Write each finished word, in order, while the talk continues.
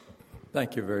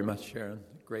Thank you very much, Sharon.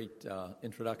 Great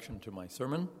introduction to my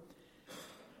sermon.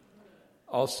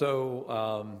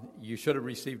 Also, you should have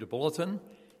received a bulletin,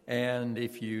 and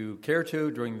if you care to,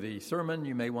 during the sermon,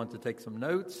 you may want to take some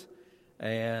notes,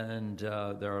 and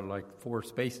there are like 4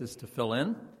 spaces to fill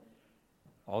in.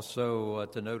 Also,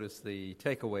 to notice the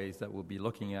takeaways that we'll be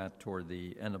looking at toward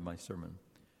the end of my sermon.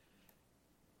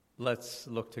 Let's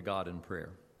look to God in prayer.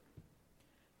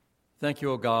 Thank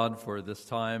you, O God, for this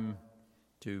time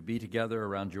to be together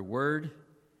around your word.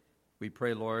 We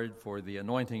pray, Lord, for the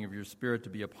anointing of your Spirit to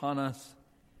be upon us,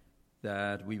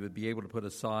 that we would be able to put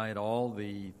aside all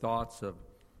the thoughts of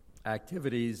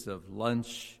activities of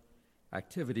lunch,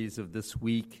 activities of this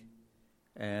week,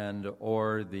 and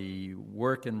or the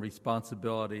work and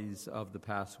responsibilities of the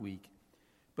past week,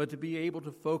 but to be able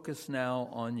to focus now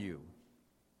on you.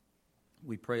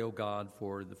 We pray, O God,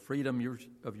 for the freedom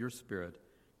of your Spirit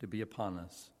to be upon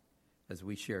us as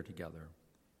we share together.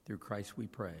 Through Christ we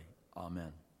pray.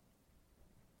 Amen.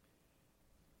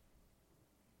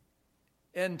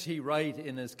 N.T. Wright,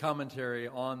 in his commentary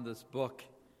on this book,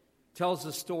 tells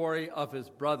the story of his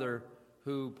brother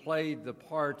who played the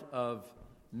part of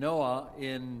Noah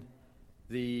in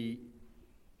the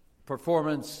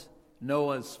performance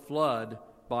Noah's Flood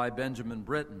by Benjamin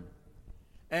Britten.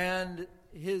 And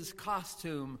his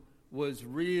costume was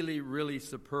really, really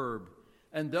superb.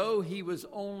 And though he was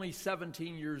only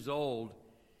 17 years old,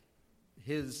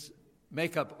 his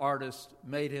makeup artist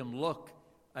made him look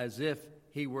as if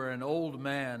he were an old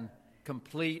man,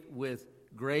 complete with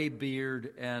gray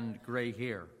beard and gray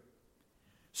hair.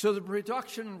 So the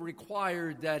production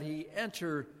required that he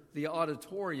enter the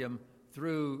auditorium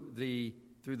through the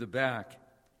back.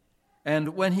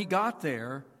 And when he got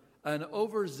there, an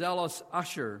overzealous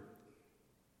usher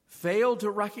failed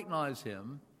to recognize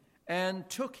him and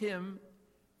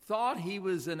thought he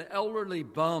was an elderly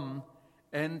bum,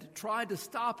 and tried to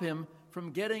stop him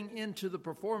from getting into the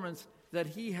performance that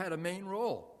he had a main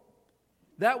role.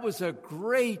 That was a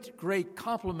great, great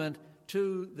compliment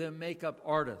to the makeup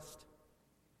artist.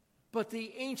 But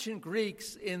the ancient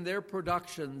Greeks, in their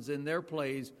productions, in their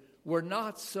plays, were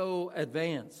not so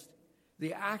advanced.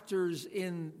 The actors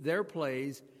in their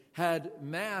plays had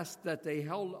masks that they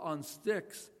held on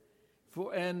sticks,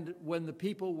 and when the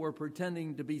people were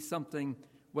pretending to be something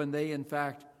when they, in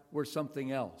fact, were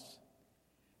something else.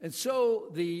 And so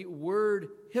the word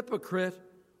hypocrite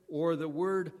or the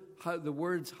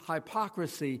words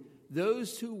hypocrisy,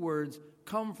 those 2 words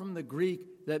come from the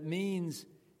Greek that means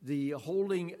the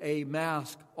holding a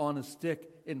mask on a stick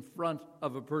in front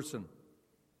of a person.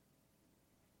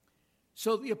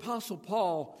 So the Apostle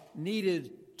Paul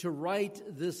needed to write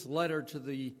this letter to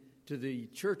the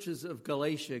churches of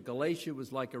Galatia. Galatia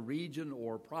was like a region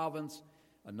or province,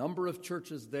 a number of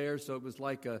churches there, so it was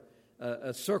like a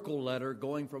circle letter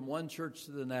going from one church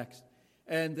to the next.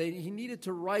 And he needed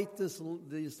to write this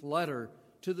letter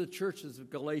to the churches of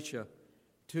Galatia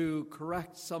to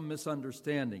correct some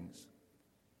misunderstandings.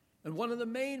 And one of the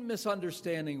main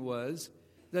misunderstandings was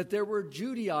that there were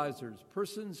Judaizers,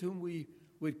 persons whom we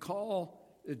would call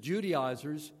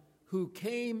Judaizers, who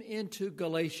came into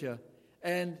Galatia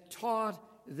and taught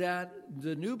that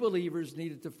the new believers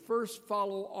needed to first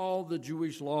follow all the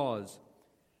Jewish laws,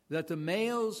 that the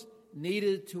males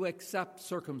needed to accept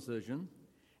circumcision,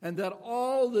 and that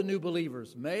all the new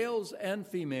believers, males and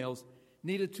females,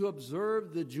 needed to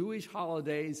observe the Jewish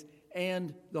holidays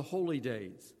and the holy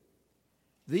days.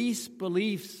 These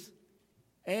beliefs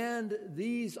and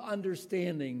these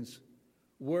understandings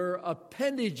were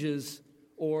appendages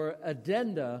or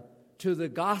addenda to the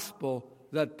gospel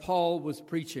that Paul was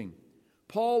preaching.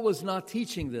 Paul was not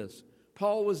teaching this.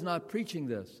 Paul was not preaching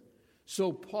this.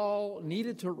 So Paul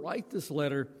needed to write this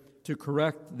letter to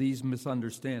correct these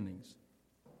misunderstandings.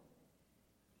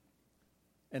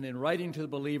 And in writing to the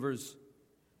believers,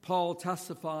 Paul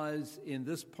testifies in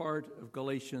this part of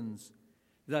Galatians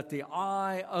that the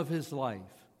eye of his life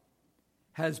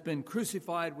has been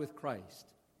crucified with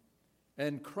Christ.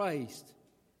 And Christ,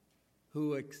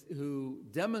 who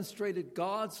demonstrated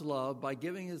God's love by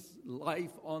giving his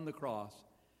life on the cross,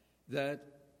 that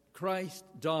Christ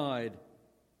died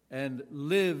and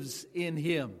lives in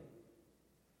him.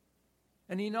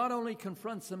 And he not only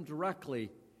confronts them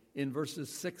directly in verses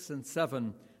 6 and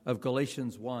 7 of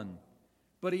Galatians 1,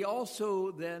 but he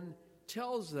also then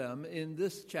tells them in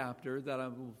this chapter that I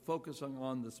will focus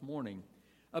on this morning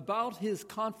about his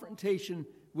confrontation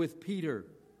with Peter.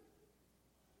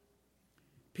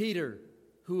 Peter,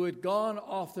 who had gone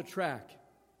off the track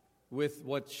with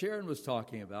what Sharon was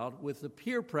talking about, with the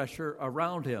peer pressure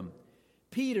around him.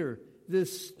 Peter,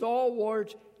 this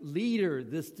stalwart leader,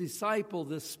 this disciple,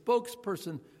 this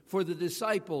spokesperson for the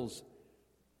disciples,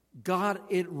 got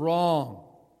it wrong.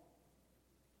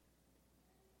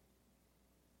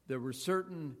 There were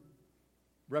certain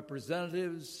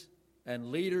representatives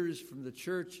and leaders from the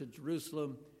church at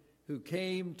Jerusalem who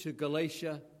came to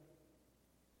Galatia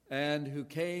and who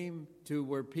came to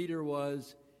where Peter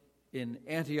was in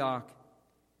Antioch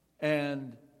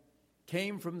and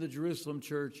came from the Jerusalem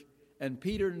church, and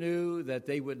Peter knew that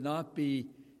they would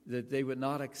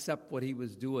not accept what he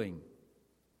was doing.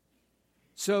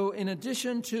 So in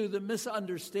addition to the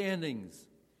misunderstandings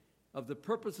of the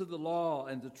purpose of the law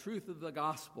and the truth of the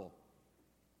gospel,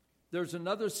 there's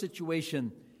another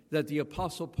situation that the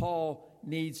Apostle Paul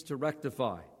needs to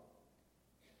rectify.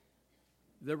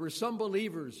 There were some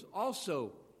believers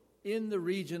also in the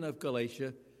region of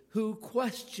Galatia who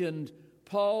questioned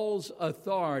Paul's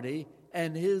authority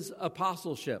and his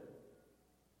apostleship.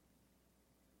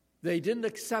 They didn't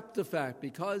accept the fact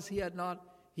because he had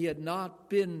not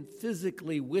been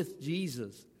physically with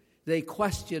Jesus. They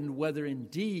questioned whether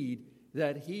indeed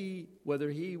whether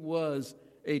he was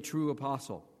a true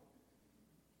apostle.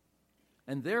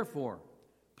 And therefore,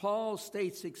 Paul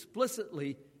states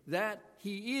explicitly that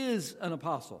he is an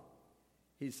apostle.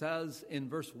 He says in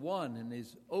verse 1 in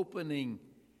his opening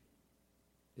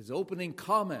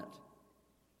comment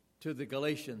to the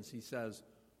Galatians, he says,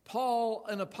 Paul,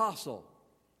 an apostle,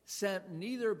 sent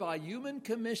neither by human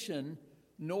commission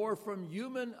nor from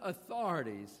human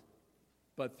authorities,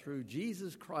 but through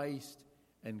Jesus Christ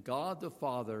and God the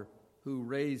Father who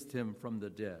raised him from the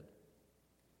dead.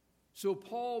 So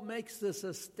Paul makes this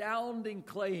astounding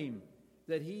claim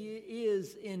that he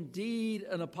is indeed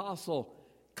an apostle,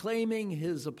 claiming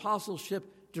his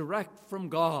apostleship direct from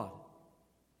God.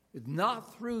 It's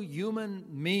not through human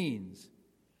means,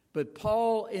 but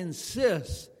Paul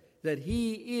insists that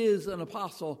he is an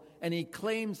apostle, and he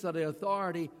claims that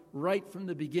authority right from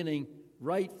the beginning,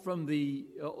 right from the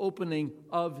opening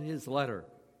of his letter.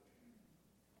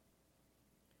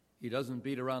 He doesn't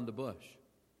beat around the bush.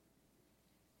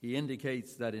 He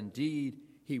indicates that indeed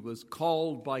he was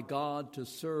called by God to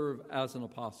serve as an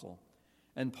apostle.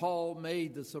 And Paul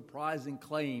made the surprising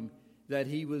claim that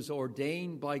he was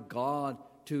ordained by God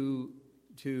to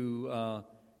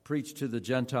preach to the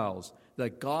Gentiles,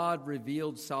 that God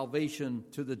revealed salvation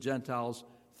to the Gentiles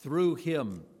through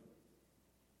him.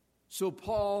 So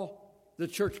Paul, the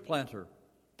church planter,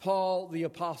 Paul, the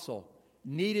apostle,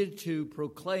 needed to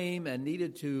proclaim and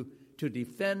needed to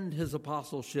defend his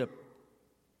apostleship.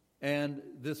 And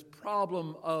this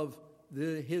problem of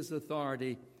his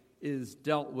authority is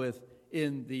dealt with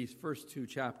in these first two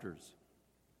chapters.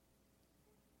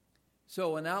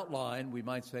 So an outline, we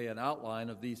might say an outline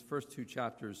of these first two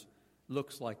chapters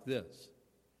looks like this.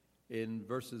 In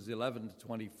verses 11 to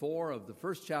 24 of the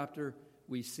first chapter,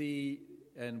 we see,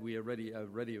 and we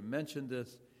already mentioned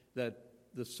this, that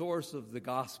the source of the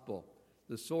gospel,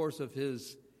 the source of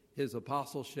his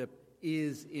apostleship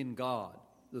is in God.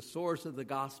 The source of the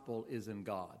gospel is in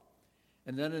God.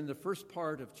 And then in the first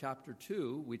part of chapter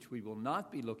 2, which we will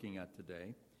not be looking at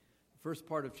today, the first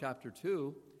part of chapter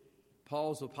 2,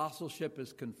 Paul's apostleship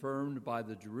is confirmed by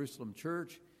the Jerusalem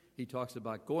church. He talks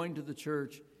about going to the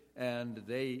church, and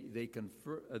they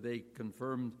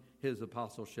confirmed his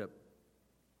apostleship.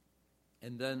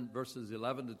 And then verses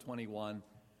 11 to 21,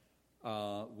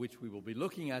 which we will be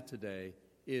looking at today,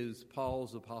 is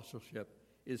Paul's apostleship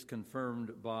is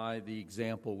confirmed by the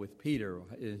example with Peter,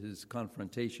 his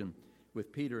confrontation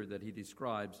with Peter that he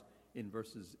describes in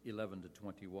verses 11 to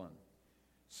 21.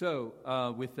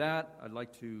 So with that, I'd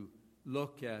like to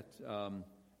look at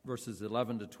verses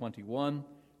 11 to 21.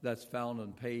 That's found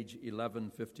on page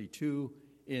 1152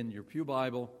 in your Pew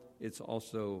Bible. It's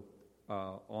also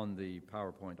on the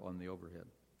PowerPoint on the overhead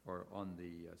or on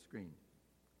the screen.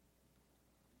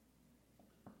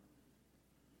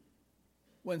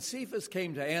 When Cephas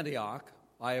came to Antioch,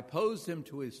 I opposed him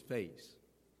to his face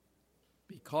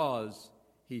because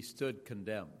he stood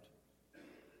condemned.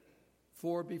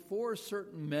 For before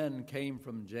certain men came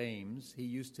from James, he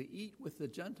used to eat with the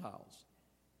Gentiles.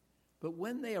 But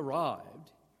when they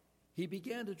arrived, he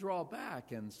began to draw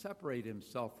back and separate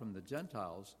himself from the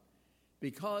Gentiles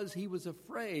because he was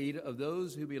afraid of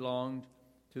those who belonged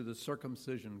to the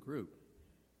circumcision group.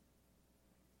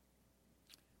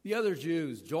 The other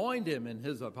Jews joined him in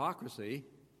his hypocrisy,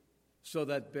 so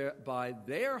that by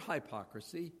their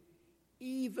hypocrisy,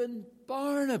 even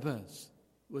Barnabas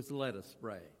was led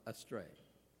astray.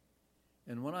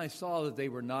 And when I saw that they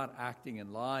were not acting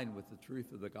in line with the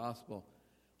truth of the gospel,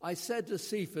 I said to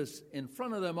Cephas in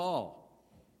front of them all,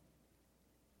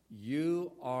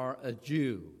 "You are a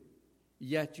Jew,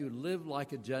 yet you live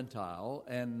like a Gentile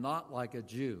and not like a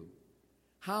Jew.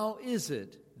 How is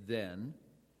it, then,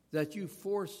 that you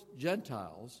force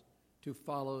Gentiles to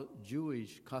follow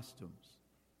Jewish customs.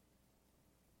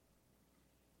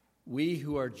 We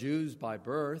who are Jews by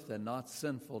birth and not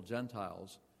sinful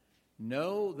Gentiles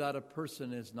know that a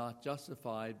person is not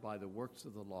justified by the works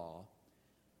of the law,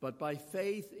 but by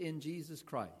faith in Jesus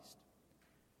Christ.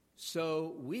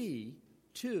 So we,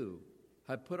 too,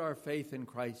 have put our faith in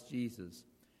Christ Jesus,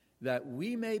 that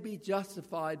we may be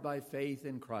justified by faith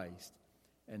in Christ,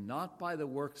 and not by the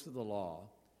works of the law,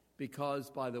 because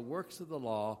by the works of the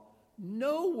law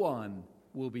no one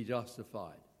will be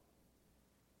justified.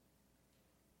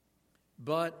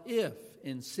 But if,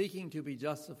 in seeking to be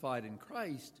justified in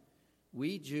Christ,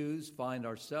 we Jews find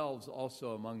ourselves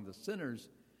also among the sinners,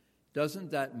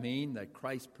 doesn't that mean that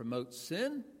Christ promotes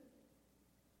sin?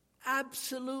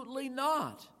 Absolutely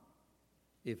not.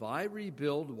 If I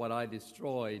rebuild what I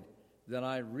destroyed, then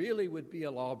I really would be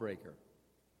a lawbreaker.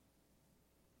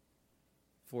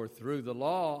 For through the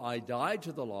law I died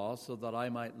to the law so that I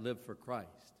might live for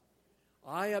Christ.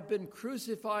 I have been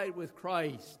crucified with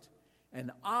Christ,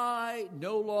 and I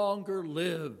no longer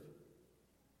live,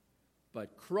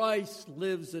 but Christ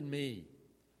lives in me.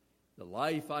 The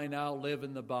life I now live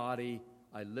in the body,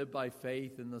 I live by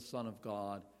faith in the Son of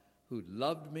God, who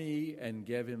loved me and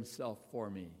gave himself for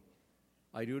me.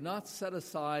 I do not set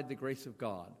aside the grace of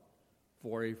God,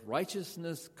 for if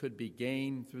righteousness could be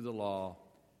gained through the law,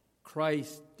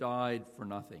 Christ died for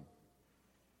nothing.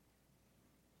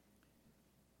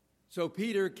 So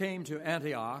Peter came to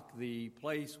Antioch, the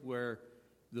place where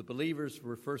the believers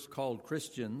were first called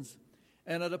Christians,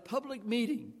 and at a public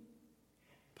meeting,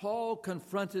 Paul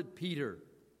confronted Peter.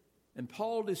 And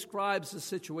Paul describes the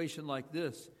situation like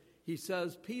this. He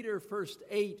says, Peter first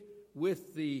ate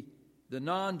with the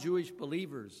non-Jewish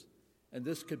believers, and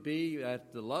this could be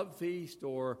at the love feast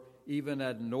or even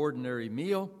at an ordinary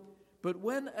meal. But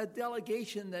when a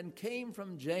delegation then came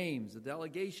from James, a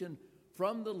delegation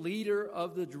from the leader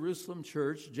of the Jerusalem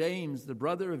church, James, the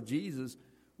brother of Jesus,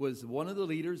 was one of the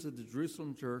leaders of the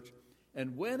Jerusalem church.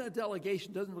 And when a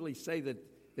delegation, doesn't really say that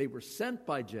they were sent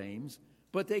by James,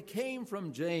 but they came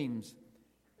from James.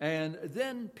 And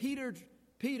then Peter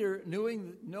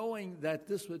knowing that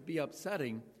this would be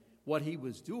upsetting, what he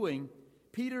was doing,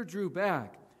 Peter drew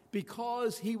back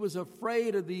because he was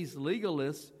afraid of these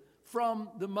legalists from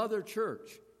the mother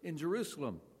church in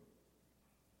Jerusalem.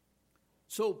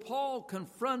 So Paul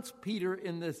confronts Peter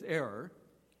in this error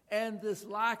and this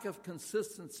lack of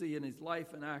consistency in his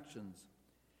life and actions.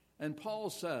 And Paul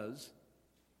says,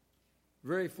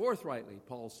 very forthrightly,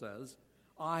 Paul says,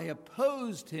 I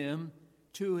opposed him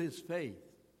to his faith,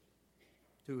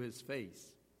 to his face.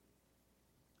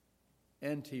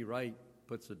 N.T. Wright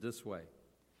puts it this way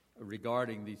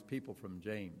regarding these people from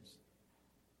James.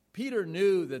 Peter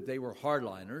knew that they were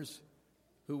hardliners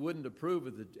who wouldn't approve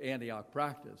of the Antioch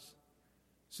practice.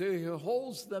 So he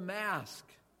holds the mask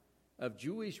of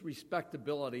Jewish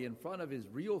respectability in front of his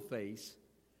real face,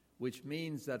 which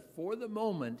means that for the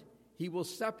moment he will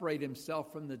separate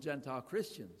himself from the Gentile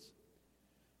Christians.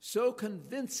 So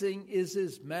convincing is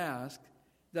his mask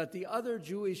that the other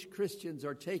Jewish Christians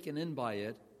are taken in by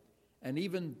it, and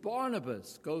even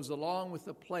Barnabas goes along with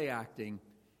the play acting,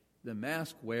 the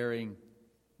mask wearing,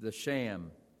 the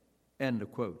sham. End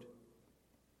of quote.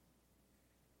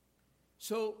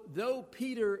 So though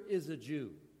Peter is a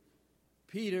Jew,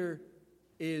 Peter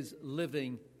is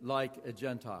living like a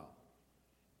Gentile.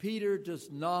 Peter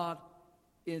does not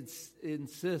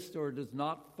insist or does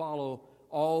not follow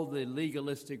all the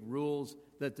legalistic rules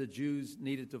that the Jews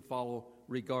needed to follow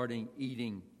regarding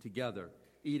eating together,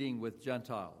 eating with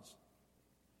Gentiles.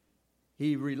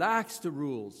 He relaxed the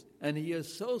rules, and he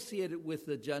associated with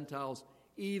the Gentiles,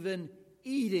 even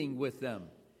eating with them.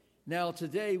 Now,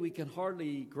 today, we can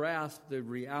hardly grasp the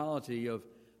reality of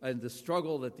and the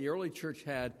struggle that the early church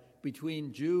had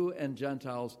between Jew and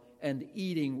Gentiles and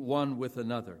eating one with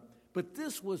another. But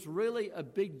this was really a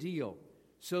big deal,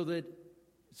 so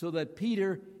that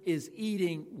Peter is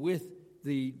eating with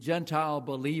the Gentile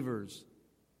believers.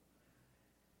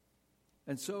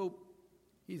 And so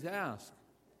he's asked,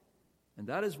 and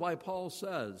that is why Paul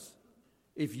says,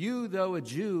 if you, though a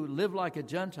Jew, live like a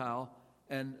Gentile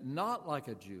and not like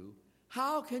a Jew,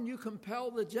 how can you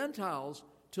compel the Gentiles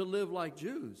to live like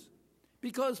Jews?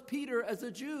 Because Peter, as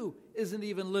a Jew, isn't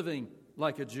even living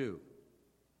like a Jew.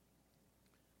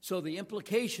 So the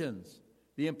implication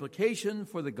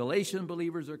for the Galatian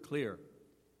believers are clear.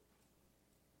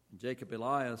 Jacob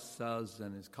Elias says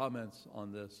in his comments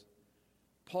on this,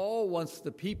 Paul wants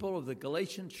the people of the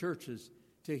Galatian churches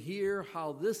to hear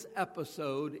how this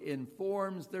episode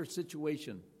informs their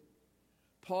situation.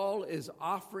 Paul is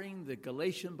offering the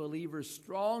Galatian believers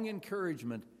strong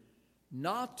encouragement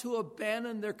not to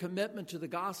abandon their commitment to the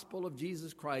gospel of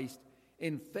Jesus Christ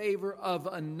in favor of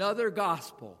another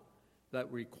gospel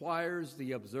that requires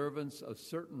the observance of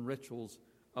certain rituals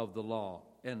of the law.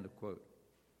 End of quote.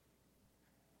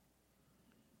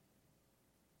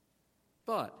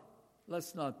 But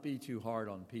let's not be too hard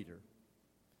on Peter,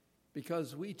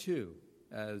 because we too,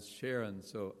 as Sharon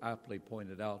so aptly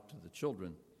pointed out to the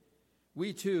children,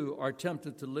 we too are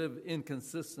tempted to live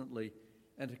inconsistently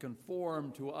and to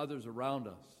conform to others around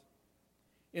us.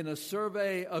 In a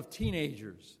survey of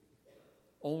teenagers,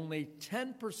 only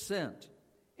 10%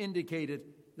 indicated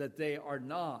that they are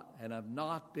not and have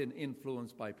not been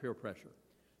influenced by peer pressure.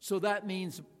 So that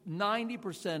means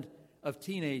 90% of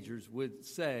teenagers would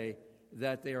say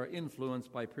that they are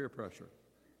influenced by peer pressure.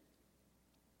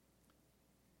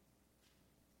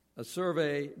 A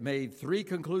survey made 3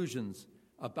 conclusions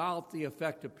about the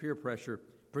effect of peer pressure,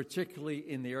 particularly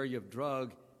in the area of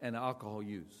drug and alcohol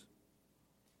use.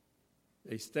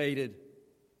 They stated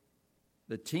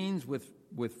that teens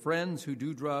with friends who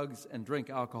do drugs and drink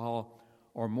alcohol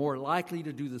are more likely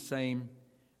to do the same,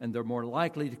 and they're more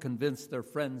likely to convince their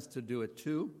friends to do it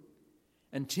too.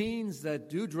 And teens that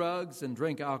do drugs and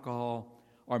drink alcohol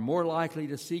are more likely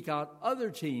to seek out other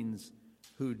teens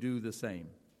who do the same.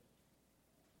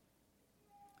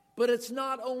 But it's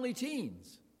not only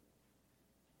teens.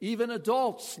 Even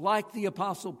adults, like the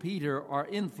Apostle Peter, are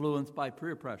influenced by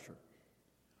peer pressure.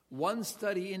 One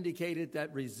study indicated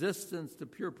that resistance to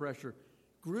peer pressure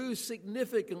grew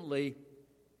significantly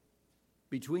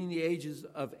between the ages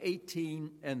of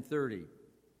 18 and 30.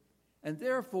 And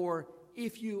therefore,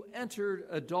 if you entered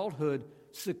adulthood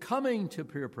succumbing to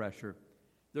peer pressure,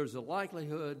 there's a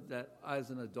likelihood that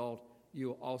as an adult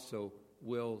you also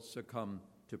will succumb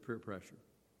to peer pressure.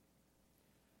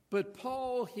 But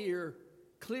Paul here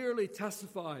clearly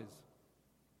testifies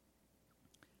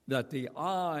that the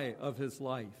I of his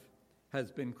life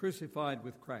has been crucified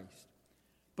with Christ,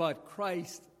 but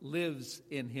Christ lives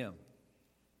in him.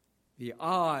 The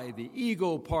I, the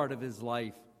ego part of his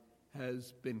life,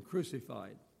 has been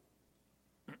crucified.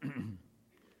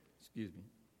 Excuse me.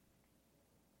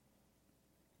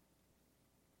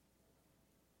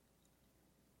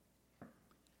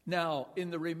 Now,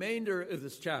 in the remainder of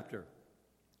this chapter,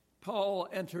 Paul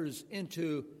enters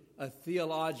into a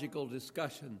theological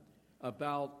discussion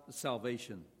about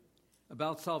salvation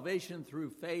through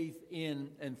faith in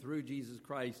and through Jesus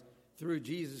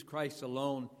Christ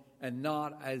alone, and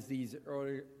not as these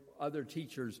other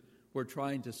teachers were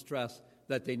trying to stress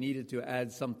that they needed to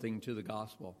add something to the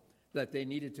gospel, that they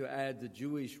needed to add the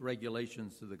Jewish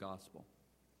regulations to the gospel.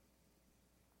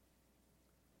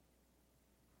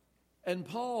 And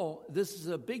Paul, this is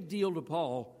a big deal to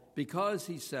Paul, because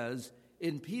he says,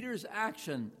 in Peter's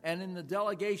action and in the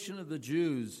delegation of the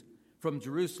Jews from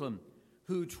Jerusalem,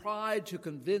 who tried to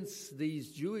convince these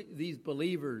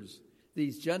believers,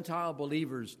 these Gentile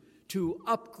believers, to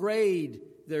upgrade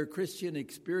their Christian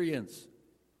experience,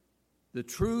 the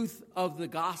truth of the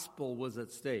gospel was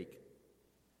at stake.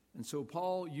 And so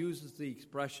Paul uses the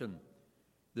expression,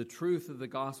 the truth of the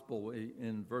gospel,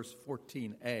 in verse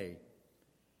 14a,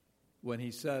 when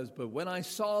he says, "But when I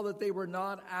saw that they were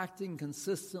not acting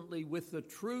consistently with the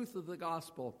truth of the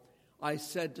gospel, I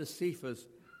said to Cephas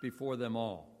before them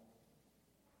all."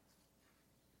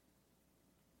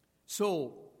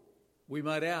 So, we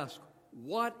might ask,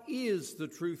 what is the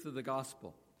truth of the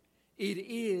gospel? It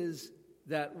is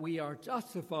that we are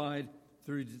justified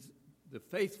through the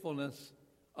faithfulness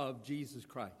of Jesus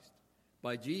Christ.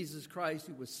 By Jesus Christ,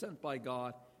 who was sent by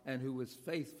God and who was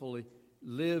faithfully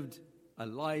lived a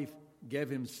life, gave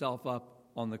himself up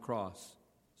on the cross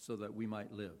so that we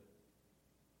might live.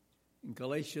 In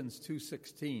Galatians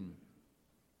 2:16,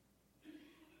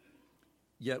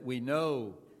 "Yet we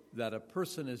know that a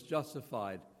person is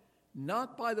justified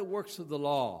not by the works of the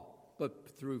law, but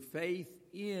through faith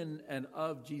in and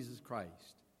of Jesus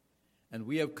Christ. And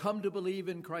we have come to believe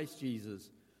in Christ Jesus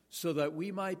so that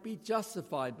we might be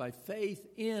justified by faith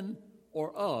in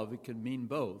or of," it can mean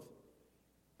both,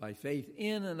 "by faith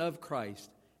in and of Christ,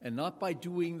 and not by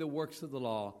doing the works of the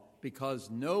law, because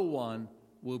no one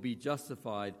will be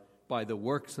justified by the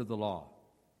works of the law."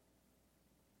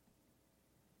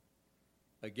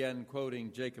 Again,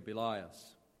 quoting Jacob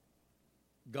Elias,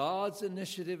 "God's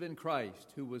initiative in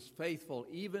Christ, who was faithful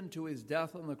even to his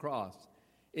death on the cross,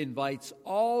 invites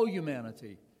all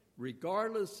humanity,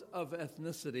 regardless of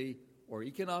ethnicity or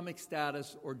economic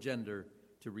status or gender,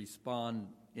 to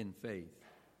respond in faith."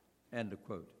 End of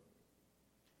quote.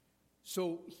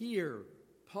 So here,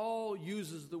 Paul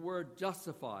uses the word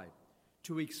justified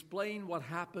to explain what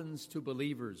happens to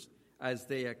believers as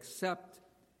they accept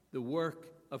the work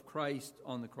of Christ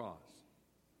on the cross.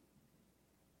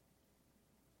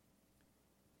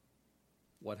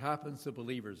 what happens to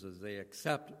believers as they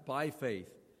accept by faith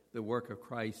the work of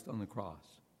Christ on the cross.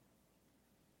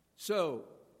 So,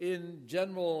 in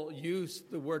general use,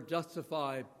 the word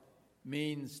justify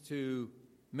means to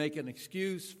make an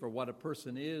excuse for what a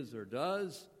person is or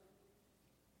does.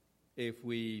 If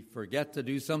we forget to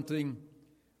do something,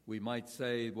 we might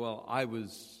say, well, I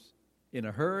was in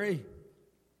a hurry.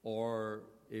 Or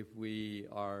if we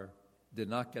did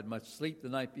not get much sleep the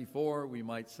night before, we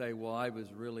might say, well, I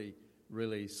was really,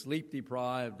 really sleep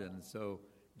deprived, and so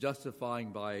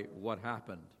justifying by what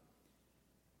happened.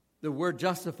 The word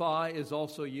justify is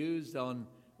also used on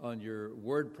your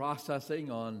word processing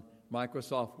on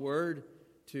Microsoft Word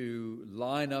to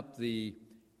line up the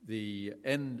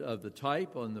end of the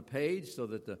type on the page so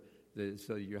that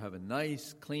so you have a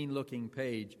nice, clean-looking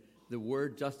page. The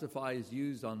word justify is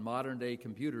used on modern-day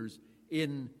computers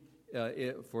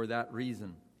for that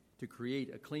reason, to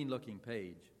create a clean-looking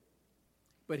page.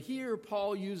 But here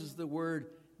Paul uses the word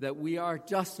that we are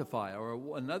justified, or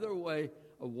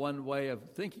one way of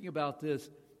thinking about this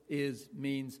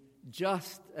means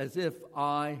just as if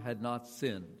I had not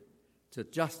sinned, to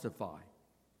justify.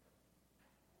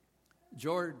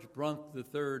 George Brunk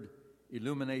III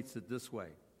illuminates it this way.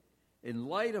 In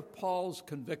light of Paul's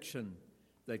conviction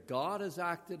that God has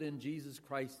acted in Jesus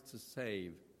Christ to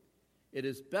save, it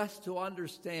is best to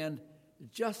understand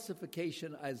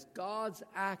justification as God's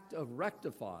act of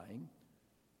rectifying,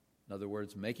 in other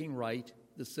words, making right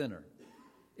the sinner.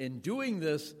 In doing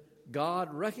this,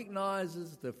 God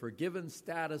recognizes the forgiven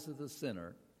status of the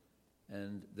sinner,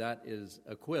 and that is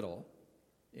acquittal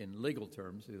in legal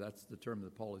terms. That's the term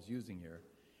that Paul is using here,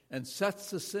 and sets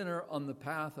the sinner on the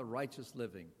path of righteous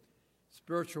living,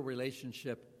 spiritual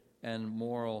relationship, and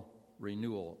moral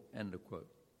renewal, end of quote.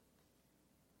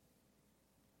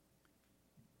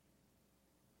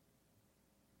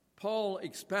 Paul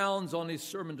expounds on his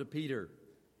sermon to Peter.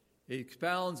 He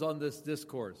expounds on this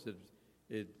discourse.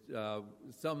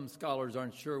 Some scholars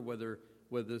aren't sure whether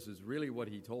this is really what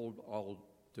he told all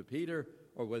to Peter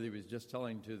or whether he was just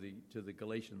telling to the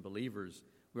Galatian believers.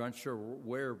 We aren't sure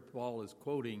where Paul is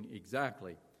quoting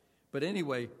exactly. But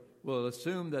anyway, we'll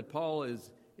assume that Paul is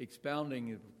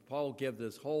expounding. Paul gave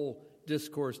this whole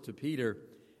discourse to Peter,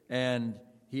 and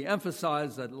he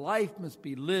emphasized that life must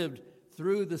be lived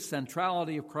through the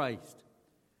centrality of Christ.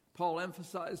 Paul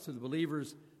emphasized to the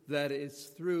believers that it's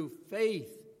through faith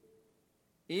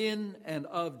in and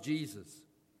of Jesus.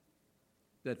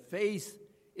 That faith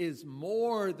is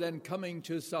more than coming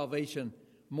to salvation,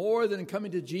 more than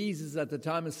coming to Jesus at the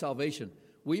time of salvation.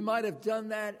 We might have done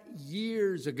that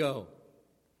years ago,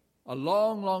 a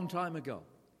long, long time ago.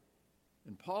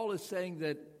 And Paul is saying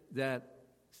that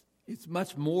it's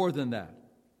much more than that.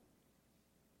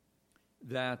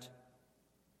 That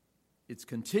it's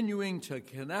continuing to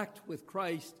connect with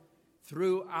Christ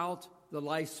throughout the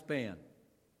lifespan.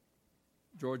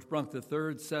 George Brunk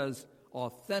III says,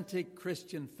 authentic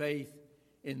Christian faith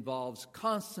involves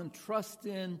constant trust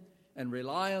in and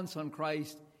reliance on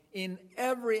Christ in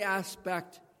every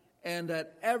aspect and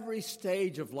at every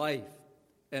stage of life,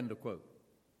 end of quote.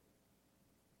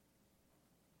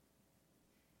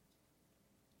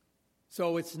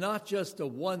 So it's not just a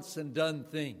once and done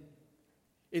thing.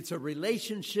 It's a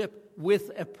relationship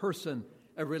with a person,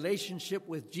 a relationship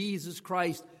with Jesus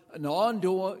Christ, an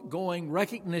ongoing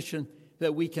recognition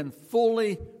that we can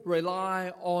fully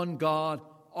rely on God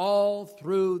all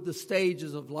through the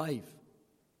stages of life.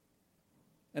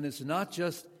 And it's not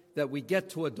just that we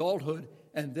get to adulthood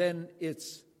and then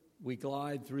we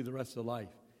glide through the rest of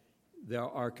life. There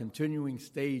are continuing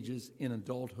stages in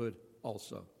adulthood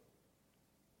also.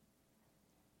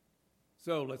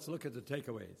 So let's look at the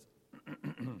takeaways.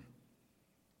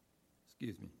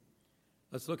 Excuse me.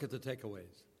 Let's look at the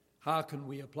takeaways. How can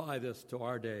we apply this to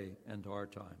our day and to our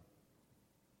time?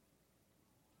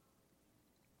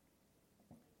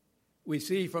 We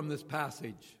see from this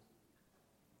passage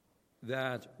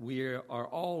that we are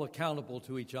all accountable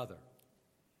to each other.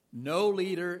 No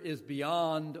leader is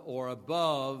beyond or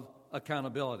above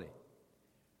accountability.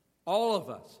 All of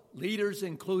us, leaders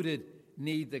included,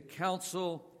 need the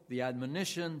counsel, the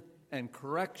admonition, and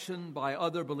correction by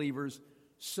other believers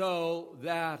so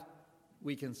that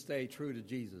we can stay true to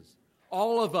Jesus.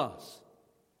 All of us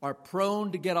are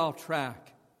prone to get off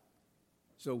track,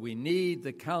 so we need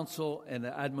the counsel and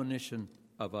the admonition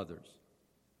of others.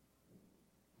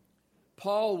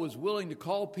 Paul was willing to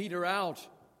call Peter out,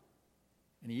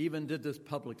 and he even did this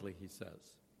publicly, he says.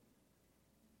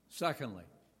 Secondly,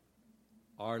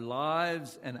 our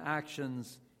lives and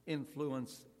actions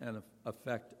influence and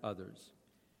affect others.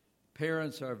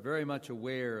 Parents are very much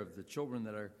aware of the children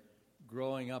that are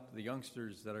growing up, the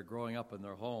youngsters that are growing up in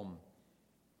their home,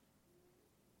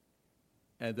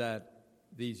 and that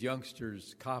these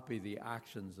youngsters copy the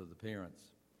actions of the parents.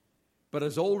 But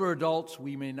as older adults,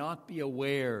 we may not be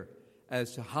aware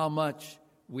as to how much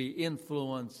we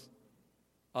influence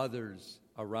others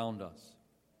around us.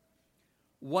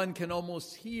 One can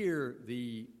almost hear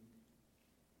the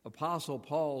Apostle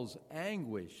Paul's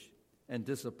anguish and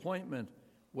disappointment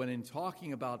when, in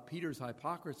talking about Peter's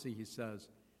hypocrisy, he says,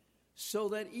 so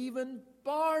that even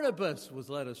Barnabas was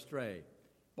led astray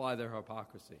by their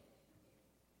hypocrisy.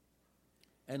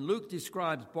 And Luke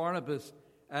describes Barnabas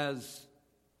as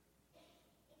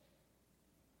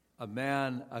a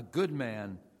good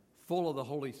man, full of the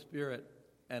Holy Spirit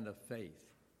and of faith.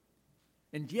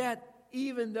 And yet,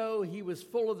 even though he was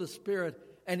full of the Spirit,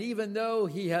 and even though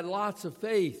he had lots of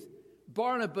faith,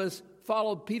 Barnabas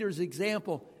followed Peter's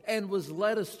example and was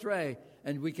led astray.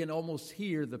 And we can almost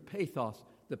hear the pathos,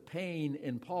 the pain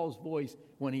in Paul's voice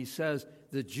when he says,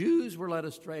 the Jews were led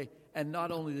astray, and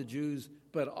not only the Jews,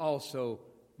 but also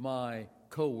my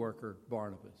co-worker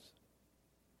Barnabas.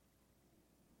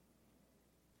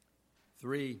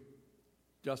 3,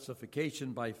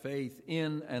 justification by faith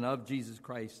in and of Jesus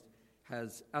Christ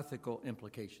has ethical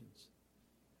implications.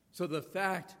 So the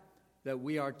fact that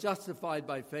we are justified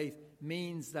by faith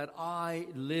means that I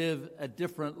live a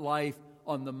different life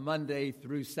on the Monday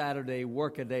through Saturday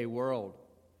workaday world.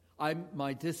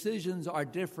 My decisions are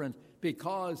different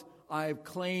because I've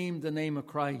claimed the name of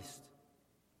Christ.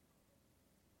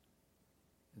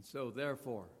 And so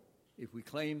therefore, if we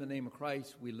claim the name of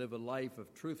Christ, we live a life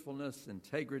of truthfulness,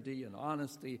 integrity, and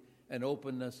honesty, and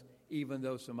openness, even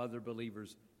though some other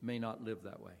believers may not live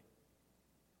that way.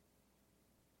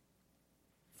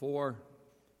 4,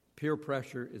 peer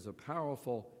pressure is a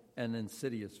powerful and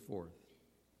insidious force.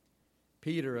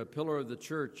 Peter, a pillar of the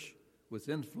church, was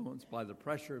influenced by the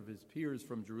pressure of his peers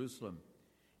from Jerusalem.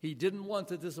 He didn't want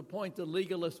to disappoint the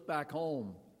legalists back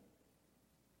home,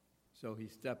 so he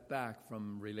stepped back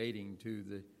from relating to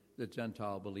the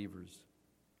Gentile believers.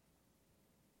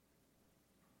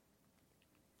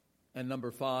 And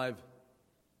number 5,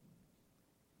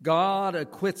 God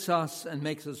acquits us and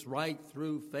makes us right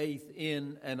through faith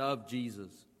in and of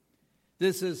Jesus.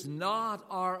 This is not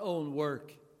our own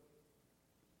work.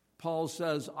 Paul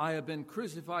says, I have been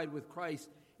crucified with Christ.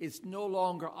 It's no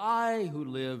longer I who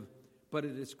live, but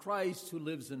it is Christ who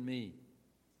lives in me.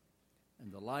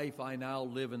 And the life I now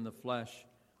live in the flesh,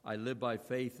 I live by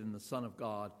faith in the Son of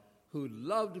God, who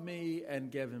loved me and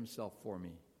gave himself for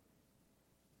me.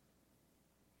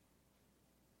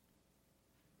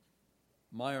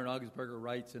 Myron Augsburger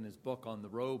writes in his book on the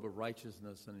robe of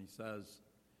righteousness, and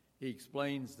he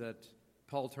explains that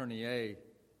Paul Tournier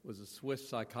was a Swiss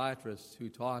psychiatrist who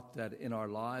taught that in our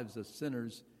lives as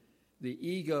sinners, the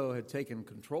ego had taken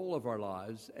control of our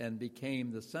lives and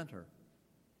became the center.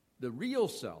 The real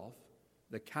self,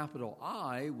 the capital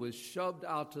I, was shoved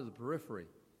out to the periphery.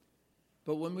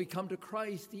 But when we come to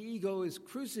Christ, the ego is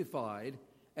crucified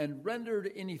and rendered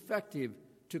ineffective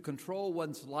to control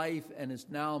one's life and is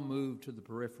now moved to the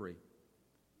periphery.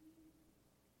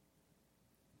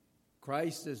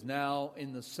 Christ is now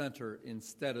in the center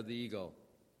instead of the ego.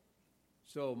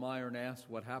 So Myron asks,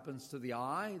 what happens to the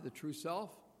I, the true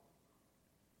self?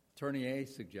 Tournier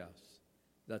suggests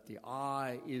that the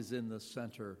I is in the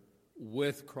center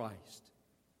with Christ.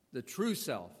 The true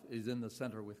self is in the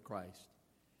center with Christ.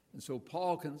 And so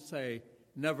Paul can say,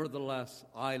 nevertheless,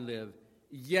 I live,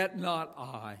 yet not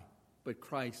I, but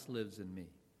Christ lives in me.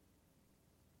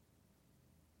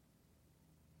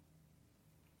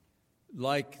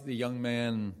 Like the young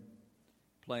man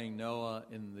playing Noah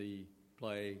in the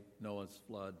play Noah's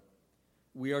Flood,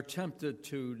 we are tempted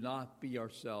to not be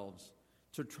ourselves,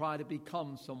 to try to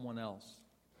become someone else.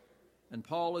 And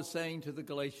Paul is saying to the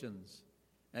Galatians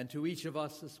and to each of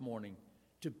us this morning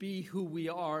to be who we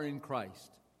are in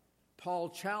Christ. Paul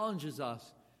challenges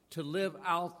us to live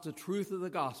out the truth of the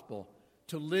gospel,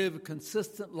 to live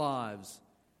consistent lives,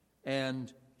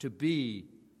 and to be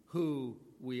who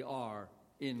we are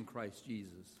in Christ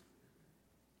Jesus.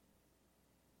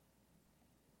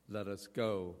 Let us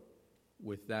go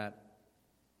with that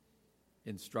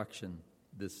instruction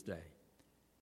this day.